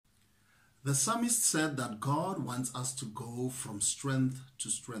The psalmist said that God wants us to go from strength to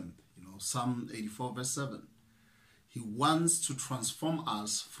strength. Psalm 84 verse 7. He wants to transform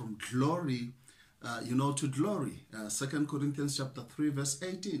us from glory, to glory. 2 Corinthians chapter 3 verse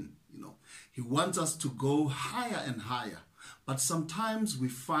 18. He wants us to go higher and higher. But sometimes we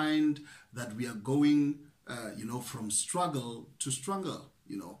find that we are going, from struggle to struggle.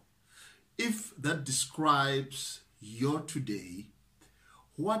 If that describes your today,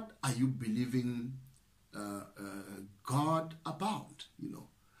 what are you believing God about?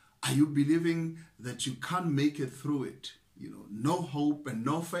 Are you believing that you can't make it through it? No hope and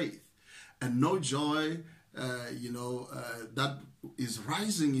no faith and no joy, that is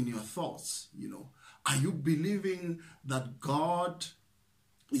rising in your thoughts. Are you believing that God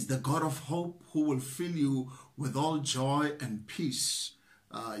is the God of hope who will fill you with all joy and peace?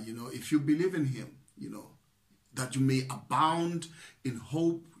 If you believe in him, that you may abound in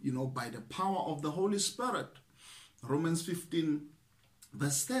hope, by the power of the Holy Spirit. Romans 15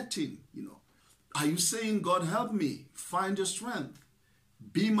 verse 13, are you saying, God, help me find your strength,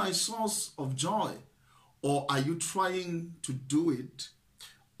 be my source of joy? Or are you trying to do it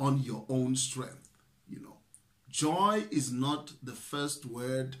on your own strength? Joy is not the first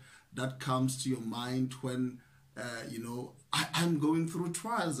word that comes to your mind when, I'm going through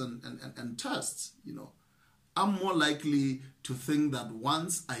trials and tests. I'm more likely to think that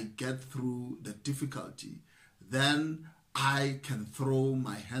once I get through the difficulty, then I can throw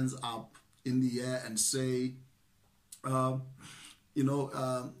my hands up in the air and say,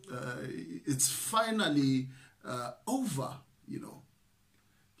 it's finally over,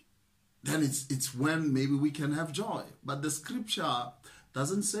 Then it's when maybe we can have joy. But the scripture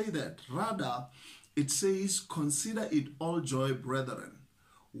doesn't say that. Rather, it says, consider it all joy, brethren,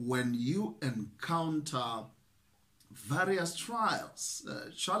 when you encounter various trials,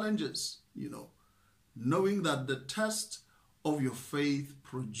 challenges, knowing that the test of your faith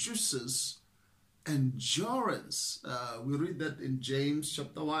produces endurance. We read that in James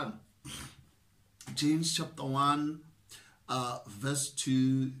chapter 1. James chapter 1, verse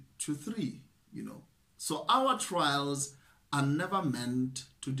 2 to 3, So our trials are never meant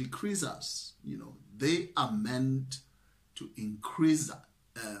to decrease us. They are meant to increase,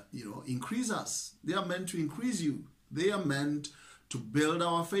 increase us. They are meant to increase you. They are meant to build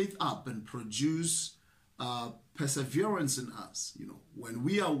our faith up and produce perseverance in us. When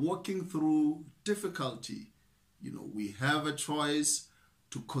we are walking through difficulty, we have a choice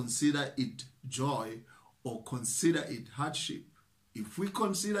to consider it joy or consider it hardship. If we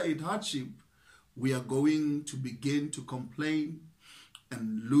consider it hardship, we are going to begin to complain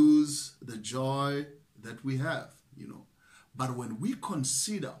and lose the joy that we have, But when we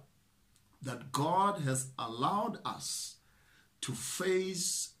consider that God has allowed us to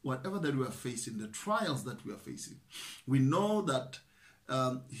face whatever that we are facing, the trials that we are facing, we know that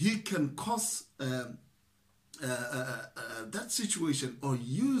he can cause that situation or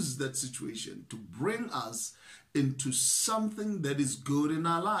use that situation to bring us into something that is good in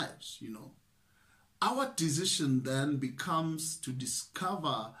our lives. Our decision then becomes to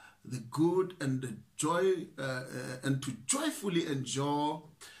discover the good and the joy and to joyfully enjoy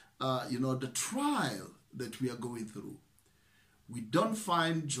the trial that we are going through. We don't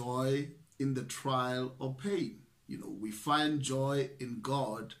find joy in the trial or pain. We find joy in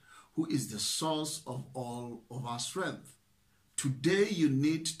God, who is the source of all of our strength. Today you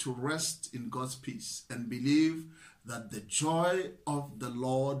need to rest in God's peace and believe that the joy of the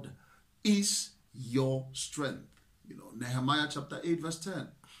Lord is your strength. Nehemiah chapter 8 verse 10.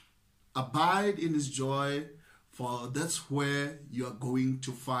 Abide in his joy, for that's where you are going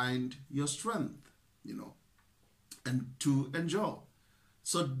to find your strength, and to enjoy.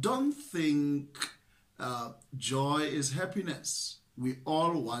 So don't think joy is happiness. We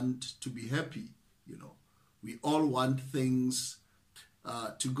all want to be happy, We all want things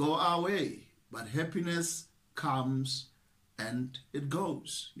to go our way, but happiness comes and it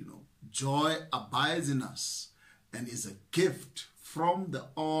goes, Joy abides in us and is a gift from the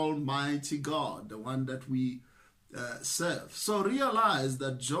Almighty God, the one that we serve. So realize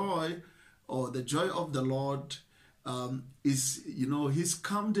that joy, or the joy of the Lord, is, his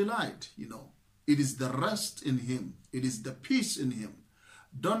calm delight, It is the rest in him. It is the peace in him.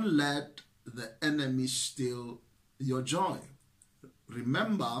 Don't let the enemy steal your joy.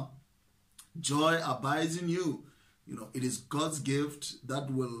 Remember, joy abides in you. It is God's gift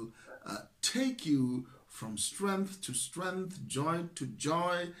that will take you from strength to strength, joy to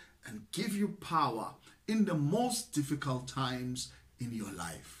joy, and give you power in the most difficult times in your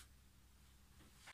life.